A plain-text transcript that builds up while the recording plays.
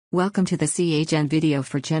Welcome to the CHN video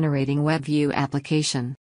for generating WebView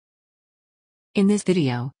application. In this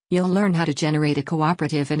video, you'll learn how to generate a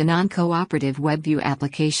cooperative and a non-cooperative WebView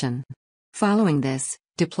application. Following this,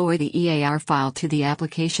 deploy the EAR file to the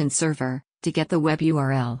application server to get the web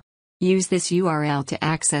URL. Use this URL to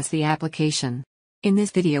access the application. In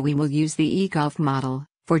this video we will use the eGolf model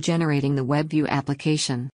for generating the WebView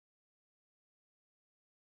application.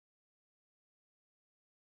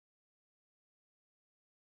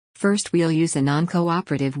 First we'll use a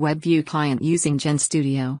non-cooperative WebView client using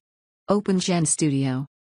GenStudio. Open GenStudio.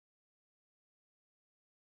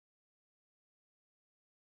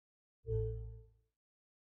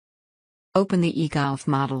 Open the eGolf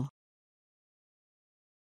model.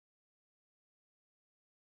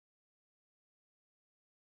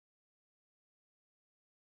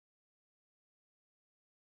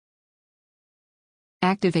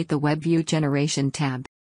 Activate the WebView Generation tab.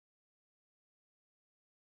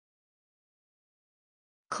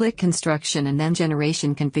 Click Construction and then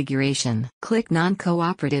Generation Configuration. Click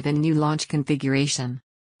Non-Cooperative and New Launch Configuration.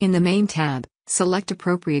 In the Main tab, select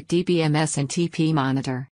appropriate DBMS and TP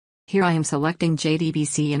monitor. Here I am selecting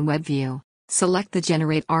JDBC and WebView. Select the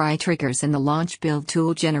Generate RI triggers in the Launch Build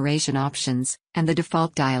Tool Generation options, and the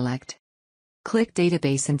default dialect. Click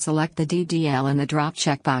Database and select the DDL in the drop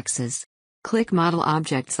checkboxes. Click Model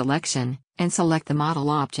Object Selection, and select the model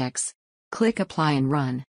objects. Click Apply and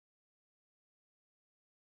Run.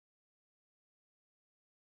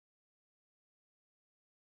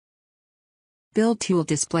 Build tool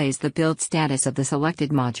displays the build status of the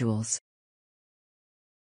selected modules.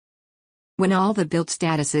 When all the build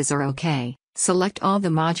statuses are OK, select all the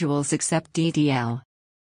modules except DDL.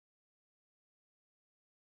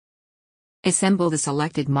 Assemble the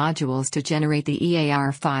selected modules to generate the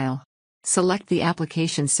EAR file. Select the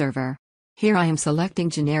application server. Here I am selecting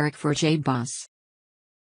generic for JBoss.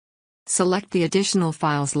 Select the additional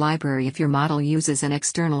files library if your model uses an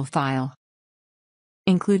external file.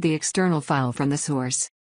 Include the external file from the source.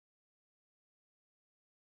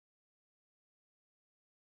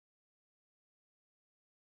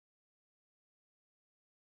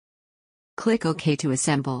 Click OK to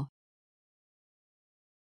assemble.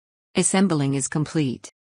 Assembling is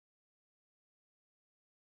complete.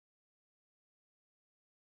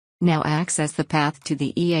 Now access the path to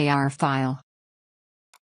the EAR file.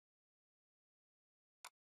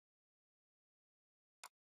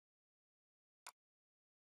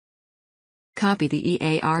 Copy the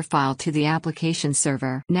EAR file to the application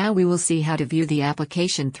server. Now we will see how to view the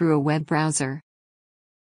application through a web browser.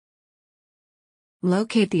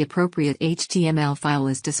 Locate the appropriate HTML file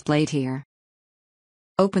as displayed here.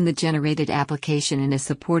 Open the generated application in a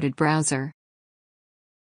supported browser.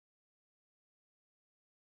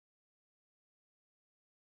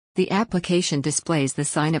 The application displays the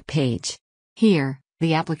sign-up page. Here,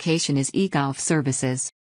 the application is eGolf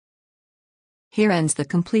Services. Here ends the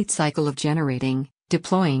complete cycle of generating,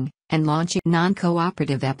 deploying, and launching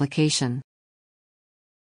non-cooperative application.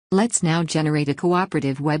 Let's now generate a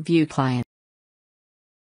cooperative WebView client.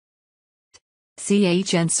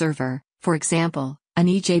 CHN server, for example, an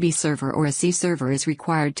EJB server or a C server is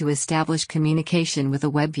required to establish communication with a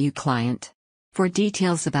WebView client. For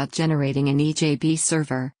details about generating an EJB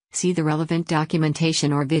server, see the relevant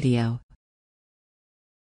documentation or video.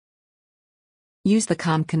 Use the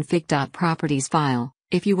com.config.properties file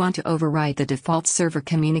if you want to override the default server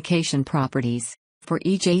communication properties. For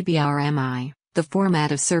EJBRMI, the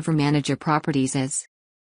format of Server Manager properties is.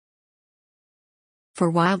 For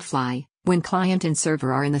Wildfly, when client and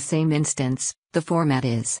server are in the same instance, the format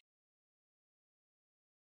is.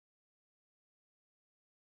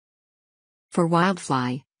 For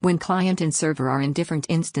Wildfly, when client and server are in different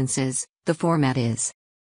instances, the format is.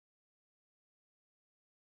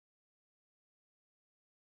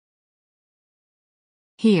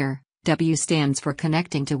 Here, W stands for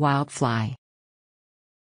connecting to Wildfly.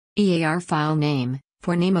 EAR file name,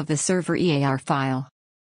 for name of the server EAR file.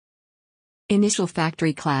 Initial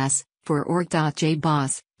factory class, for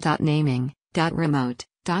org.jboss.naming, .remote,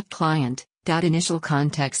 .client, .initial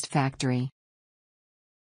context factory.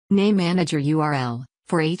 Name manager URL,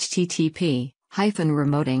 for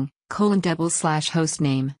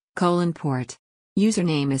http://remoting:/hostname:/port.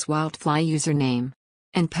 Username is Wildfly username.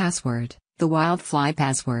 And password, the Wildfly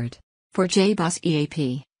password. For JBoss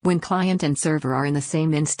EAP, when client and server are in the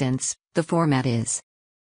same instance, the format is.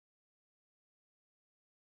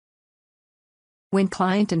 When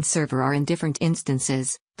client and server are in different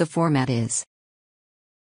instances, the format is.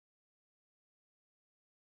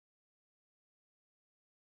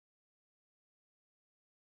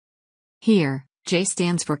 Here, J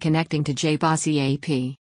stands for connecting to JBoss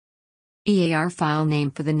EAP. EAR file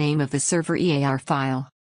name for the name of the server EAR file.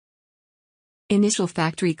 Initial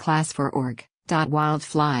factory class for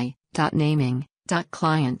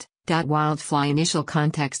org.wildfly.naming.client.wildfly initial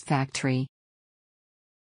context factory.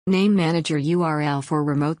 Name manager URL for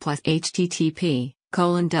remote plus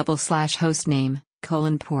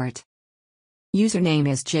http://hostname:/port. Username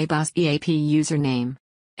is JBossEAP username.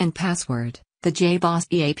 And password, the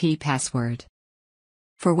JBossEAP password.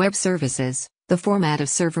 For web services, the format of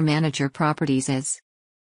server manager properties is.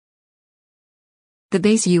 The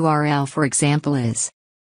base URL for example is.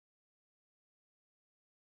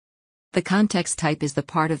 The context type is the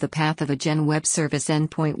part of the path of a Gen web service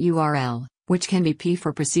endpoint URL, which can be P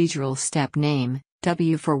for procedural step name,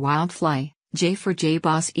 W for Wildfly, J for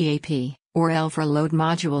JBossEAP, or L for load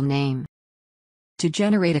module name. To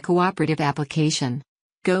generate a cooperative application,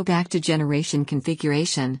 go back to Generation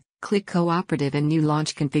Configuration, click Cooperative and New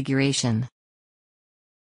Launch Configuration.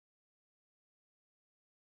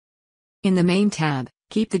 In the Main tab,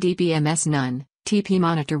 keep the DBMS None, TP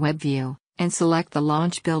Monitor Web View, and select the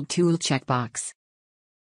Launch Build Tool checkbox.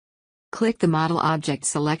 Click the Model Object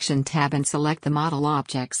Selection tab and select the model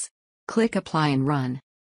objects. Click Apply and Run.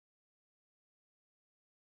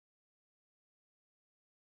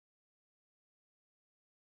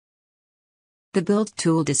 The Build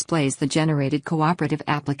tool displays the generated cooperative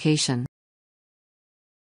application.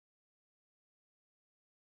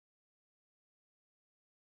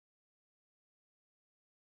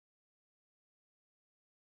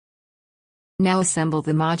 Now assemble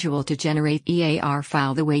the module to generate EAR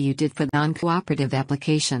file the way you did for the non-cooperative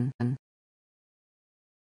application.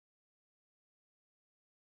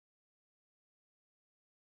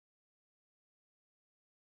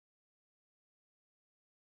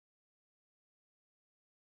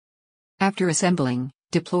 After assembling,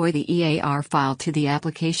 deploy the EAR file to the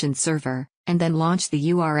application server, and then launch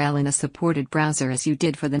the URL in a supported browser as you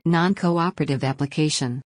did for the non-cooperative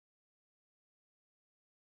application.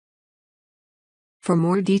 For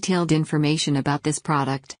more detailed information about this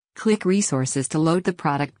product, click Resources to load the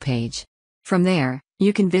product page. From there,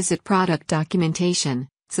 you can visit product documentation,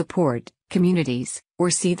 support, communities,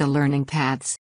 or see the learning paths.